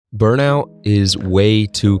Burnout is way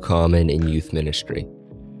too common in youth ministry.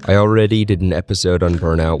 I already did an episode on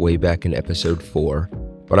burnout way back in episode 4,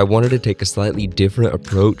 but I wanted to take a slightly different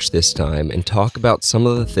approach this time and talk about some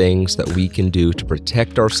of the things that we can do to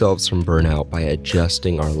protect ourselves from burnout by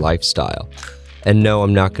adjusting our lifestyle. And no,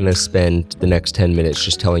 I'm not going to spend the next 10 minutes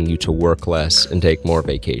just telling you to work less and take more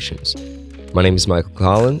vacations. My name is Michael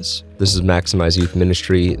Collins. This is Maximize Youth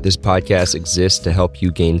Ministry. This podcast exists to help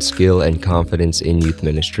you gain skill and confidence in youth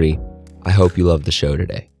ministry. I hope you love the show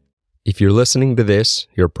today. If you're listening to this,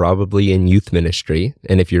 you're probably in youth ministry.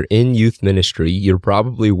 And if you're in youth ministry, you're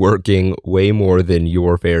probably working way more than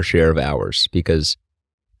your fair share of hours because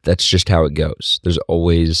that's just how it goes. There's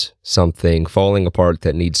always something falling apart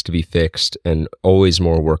that needs to be fixed and always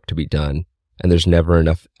more work to be done. And there's never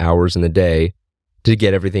enough hours in the day to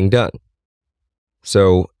get everything done.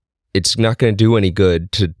 So it's not going to do any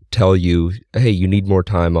good to tell you, hey, you need more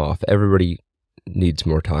time off. Everybody needs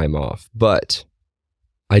more time off. But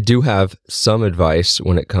I do have some advice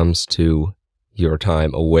when it comes to your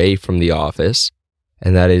time away from the office,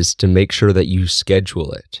 and that is to make sure that you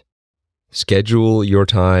schedule it. Schedule your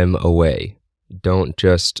time away. Don't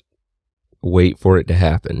just wait for it to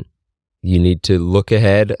happen. You need to look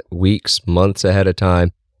ahead, weeks, months ahead of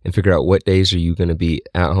time, and figure out what days are you going to be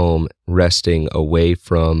at home resting away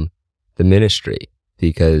from the ministry.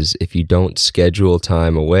 Because if you don't schedule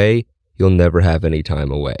time away, you'll never have any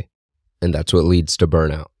time away. And that's what leads to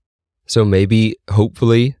burnout. So maybe,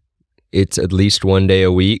 hopefully, it's at least one day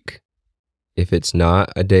a week. If it's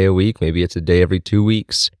not a day a week, maybe it's a day every 2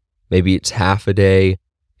 weeks. Maybe it's half a day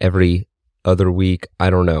every other week. I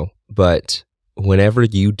don't know. But whenever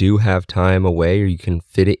you do have time away or you can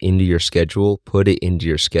fit it into your schedule, put it into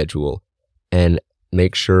your schedule and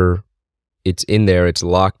make sure it's in there, it's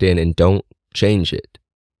locked in, and don't change it.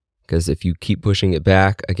 Because if you keep pushing it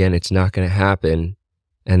back, again, it's not going to happen,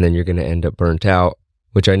 and then you're going to end up burnt out,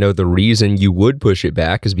 which I know the reason you would push it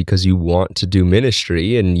back is because you want to do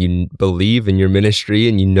ministry and you believe in your ministry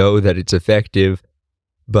and you know that it's effective,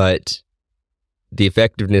 but the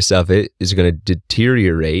effectiveness of it is going to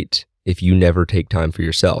deteriorate if you never take time for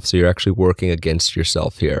yourself. So you're actually working against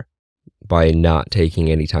yourself here by not taking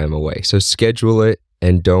any time away. So schedule it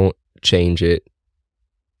and don't change it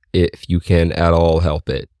if you can at all help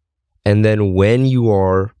it. And then when you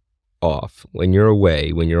are off, when you're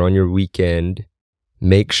away, when you're on your weekend,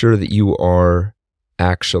 make sure that you are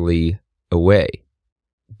actually away.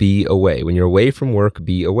 Be away. When you're away from work,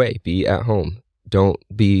 be away. Be at home. Don't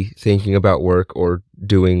be thinking about work or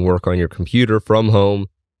doing work on your computer from home.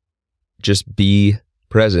 Just be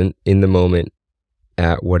present in the moment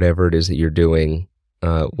at whatever it is that you're doing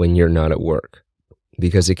when you're not at work.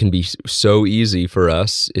 Because it can be so easy for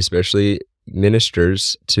us, especially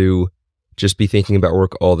ministers, to just be thinking about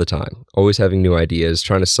work all the time. Always having new ideas,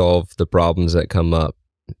 trying to solve the problems that come up,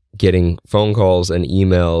 getting phone calls and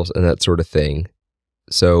emails and that sort of thing.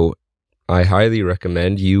 So I highly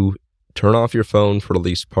recommend you turn off your phone for at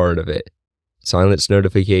least part of it. Silence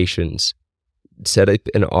notifications. Set up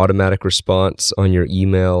an automatic response on your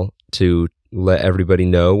email to let everybody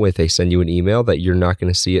know if they send you an email that you're not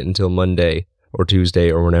going to see it until Monday or Tuesday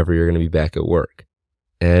or whenever you're going to be back at work.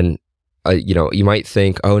 And, you might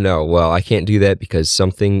think, oh no, well, I can't do that because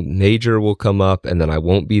something major will come up and then I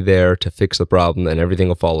won't be there to fix the problem and everything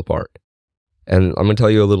will fall apart. And I'm going to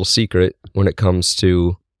tell you a little secret when it comes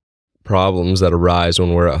to problems that arise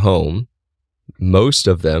when we're at home. Most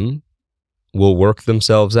of them will work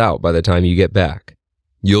themselves out by the time you get back.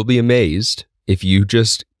 You'll be amazed if you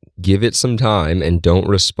just give it some time and don't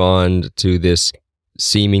respond to this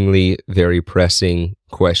seemingly very pressing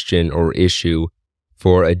question or issue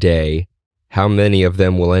for a day, how many of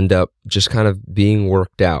them will end up just kind of being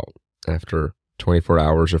worked out after 24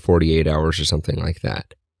 hours or 48 hours or something like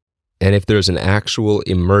that. And if there's an actual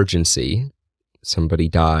emergency, somebody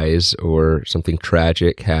dies or something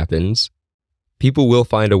tragic happens, people will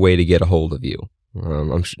find a way to get a hold of you.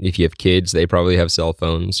 If you have kids, they probably have cell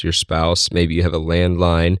phones. Your spouse, maybe you have a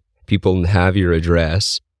landline. People have your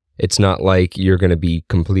address. It's not like you're going to be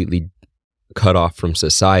completely cut off from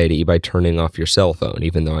society by turning off your cell phone,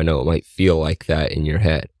 even though I know it might feel like that in your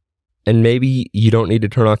head. And maybe you don't need to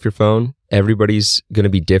turn off your phone. Everybody's going to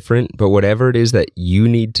be different, but whatever it is that you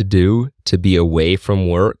need to do to be away from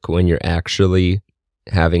work when you're actually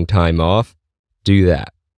having time off, do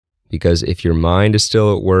that. Because if your mind is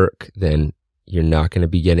still at work, then you're not going to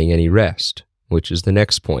be getting any rest, which is the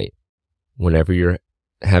next point. Whenever you're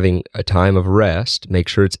having a time of rest, make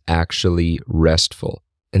sure it's actually restful.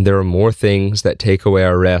 And there are more things that take away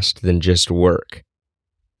our rest than just work.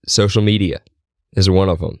 Social media is one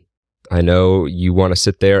of them. I know you want to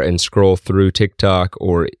sit there and scroll through TikTok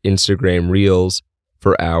or Instagram Reels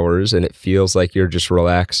for hours, and it feels like you're just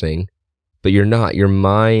relaxing, but you're not. Your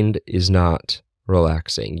mind is not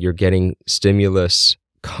relaxing. You're getting stimulus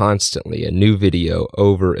constantly, a new video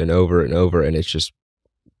over and over and over, and it's just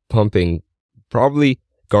pumping probably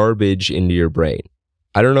garbage into your brain.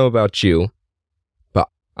 I don't know about you, but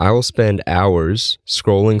I will spend hours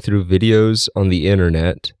scrolling through videos on the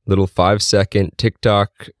internet, little 5-second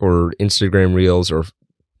TikTok or Instagram Reels or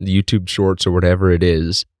YouTube Shorts or whatever it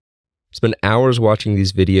is. Spend hours watching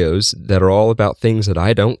these videos that are all about things that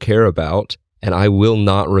I don't care about, and I will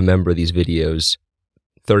not remember these videos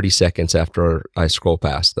 30 seconds after I scroll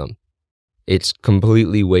past them. It's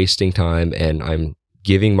completely wasting time, and I'm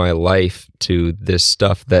giving my life to this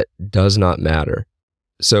stuff that does not matter.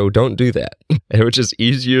 So don't do that, which is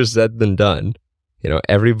easier said than done.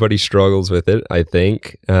 Everybody struggles with it, I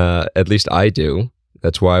think. At least I do.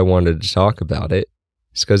 That's why I wanted to talk about it.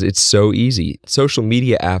 It's because it's so easy. Social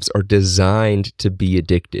media apps are designed to be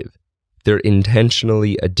addictive. They're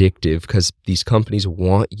intentionally addictive because these companies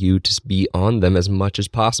want you to be on them as much as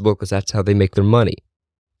possible because that's how they make their money.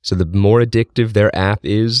 So the more addictive their app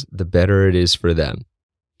is, the better it is for them.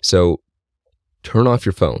 So turn off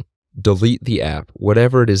your phone, delete the app,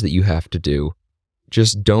 whatever it is that you have to do.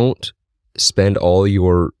 Just don't spend all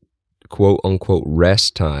your quote unquote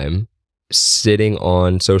rest time sitting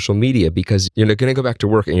on social media, because you're going to go back to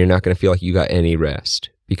work and you're not going to feel like you got any rest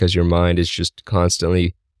because your mind is just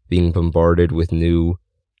constantly being bombarded with new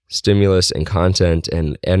stimulus and content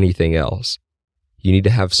and anything else. You need to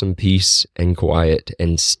have some peace and quiet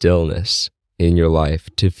and stillness in your life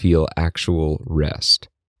to feel actual rest.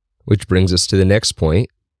 Which brings us to the next point,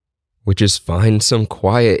 which is find some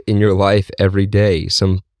quiet in your life every day,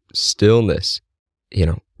 some stillness.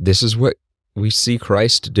 This is what we see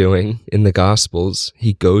Christ doing in the Gospels.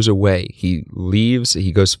 He goes away. He leaves.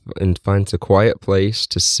 He goes and finds a quiet place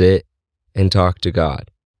to sit and talk to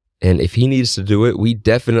God. And if he needs to do it, we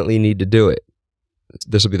definitely need to do it.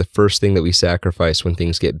 This will be the first thing that we sacrifice when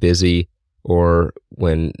things get busy or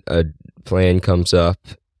when a plan comes up,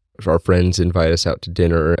 if our friends invite us out to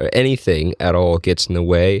dinner, or anything at all gets in the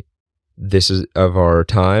way. This is of our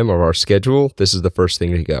time, of our schedule. This is the first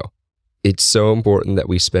thing to go. It's so important that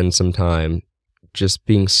we spend some time just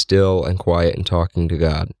being still and quiet and talking to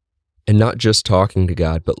God. And not just talking to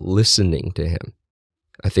God, but listening to him.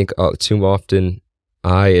 I think too often,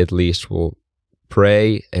 I at least will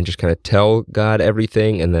pray and just kind of tell God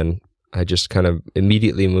everything, and then I just kind of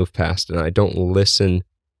immediately move past it, and I don't listen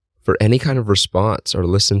for any kind of response or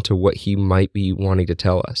listen to what he might be wanting to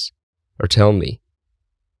tell us or tell me.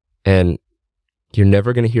 And you're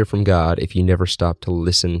never going to hear from God if you never stop to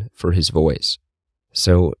listen for his voice.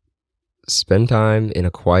 So spend time in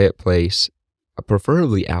a quiet place,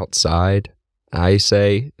 preferably outside. I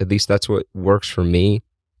say, at least that's what works for me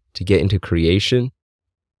to get into creation.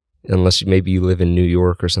 Unless maybe you live in New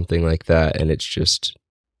York or something like that, and it's just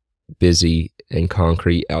busy and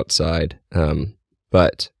concrete outside.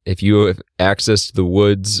 But if you have access to the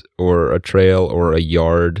woods or a trail or a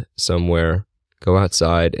yard somewhere, go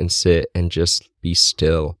outside and sit and just be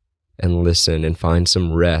still and listen and find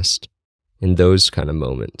some rest in those kind of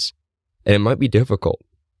moments. And it might be difficult,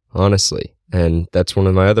 honestly. And that's one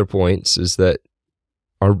of my other points, is that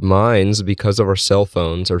our minds, because of our cell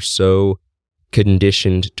phones, are so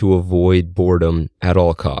conditioned to avoid boredom at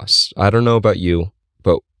all costs. I don't know about you,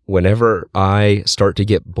 but whenever I start to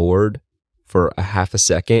get bored for a half a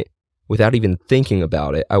second, without even thinking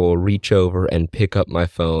about it, I will reach over and pick up my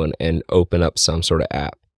phone and open up some sort of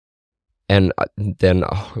app. And then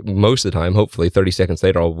most of the time, hopefully 30 seconds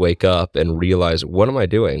later, I'll wake up and realize, what am I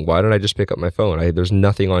doing? Why did I just pick up my phone? There's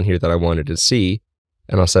nothing on here that I wanted to see,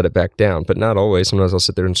 and I'll set it back down. But not always. Sometimes I'll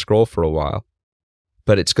sit there and scroll for a while.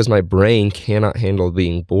 But it's because my brain cannot handle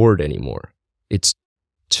being bored anymore. It's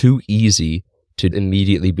too easy to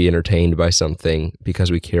immediately be entertained by something because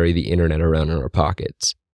we carry the internet around in our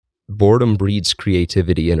pockets. Boredom breeds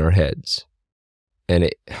creativity in our heads, and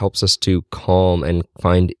it helps us to calm and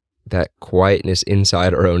find that quietness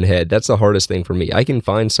inside our own head. That's the hardest thing for me. I can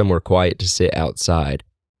find somewhere quiet to sit outside,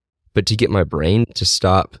 but to get my brain to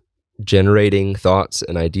stop generating thoughts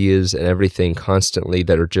and ideas and everything constantly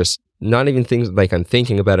that are just not even things like I'm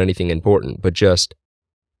thinking about anything important, but just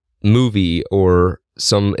movie or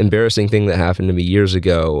some embarrassing thing that happened to me years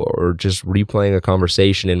ago, or just replaying a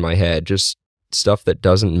conversation in my head, just stuff that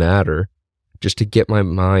doesn't matter, just to get my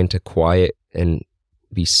mind to quiet and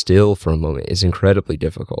be still for a moment is incredibly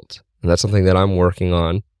difficult. And that's something that I'm working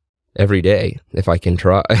on every day, if I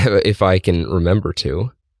can remember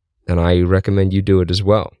to. And I recommend you do it as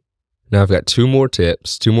well. Now I've got two more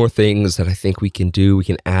tips, two more things that I think we can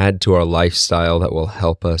add to our lifestyle that will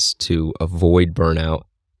help us to avoid burnout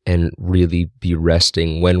and really be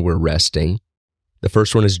resting when we're resting. The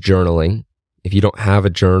first one is journaling. If you don't have a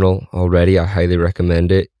journal already, I highly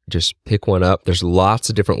recommend it. Just pick one up. There's lots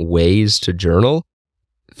of different ways to journal.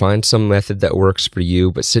 Find some method that works for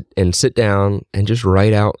you, but sit down and just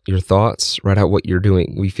write out your thoughts, write out what you're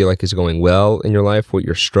doing, we feel like is going well in your life, what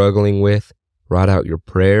you're struggling with, write out your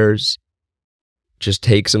prayers. Just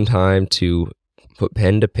take some time to put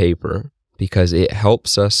pen to paper because it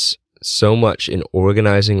helps us so much in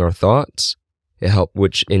organizing our thoughts.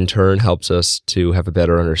 Which in turn helps us to have a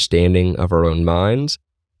better understanding of our own minds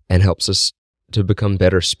and helps us to become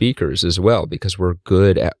better speakers as well because we're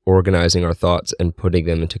good at organizing our thoughts and putting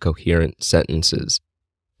them into coherent sentences.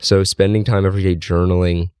 So spending time every day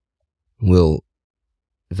journaling will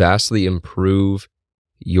vastly improve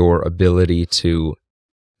your ability to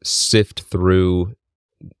sift through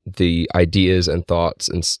the ideas and thoughts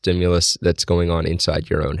and stimulus that's going on inside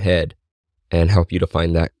your own head and help you to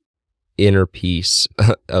find that inner peace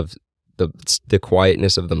of the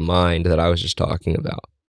quietness of the mind that I was just talking about.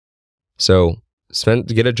 So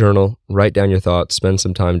get a journal, write down your thoughts, spend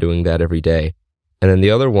some time doing that every day. And then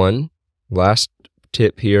the other one, last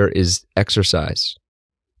tip here, is exercise.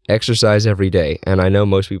 Exercise every day. And I know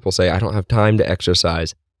most people say, I don't have time to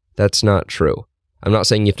exercise. That's not true. I'm not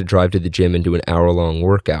saying you have to drive to the gym and do an hour-long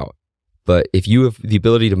workout. But if you have the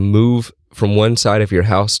ability to move from one side of your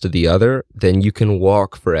house to the other, then you can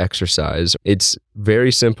walk for exercise. It's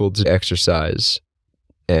very simple to exercise.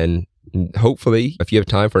 And hopefully, if you have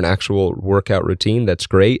time for an actual workout routine, that's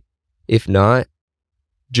great. If not,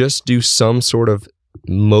 just do some sort of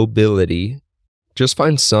mobility. Just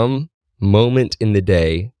find some moment in the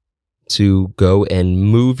day to go and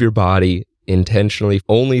move your body intentionally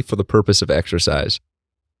only for the purpose of exercise.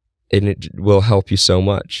 And it will help you so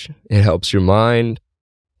much. It helps your mind,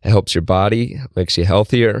 it helps your body, it makes you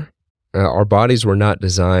healthier. Our bodies were not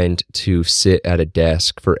designed to sit at a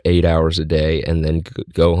desk for 8 hours a day and then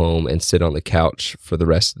go home and sit on the couch for the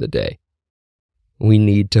rest of the day. We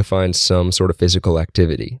need to find some sort of physical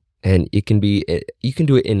activity. And you can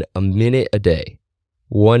do it in a minute a day.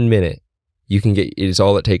 1 minute, is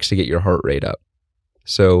all it takes to get your heart rate up.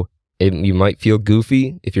 So you might feel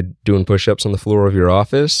goofy if you're doing push-ups on the floor of your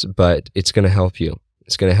office, but it's going to help you.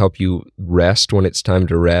 It's going to help you rest when it's time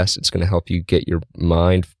to rest. It's going to help you get your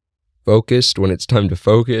mind focused when it's time to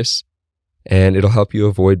focus. And it'll help you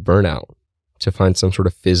avoid burnout, to find some sort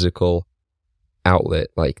of physical outlet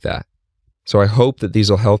like that. So I hope that these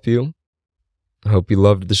will help you. I hope you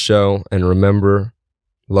loved the show. And remember,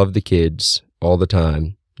 love the kids all the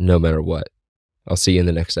time, no matter what. I'll see you in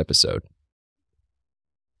the next episode.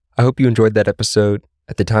 I hope you enjoyed that episode.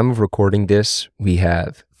 At the time of recording this, we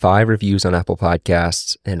have 5 reviews on Apple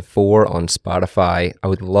Podcasts and 4 on Spotify. I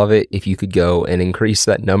would love it if you could go and increase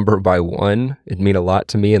that number by 1. It'd mean a lot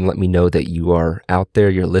to me and let me know that you are out there,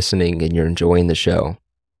 you're listening, and you're enjoying the show.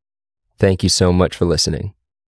 Thank you so much for listening.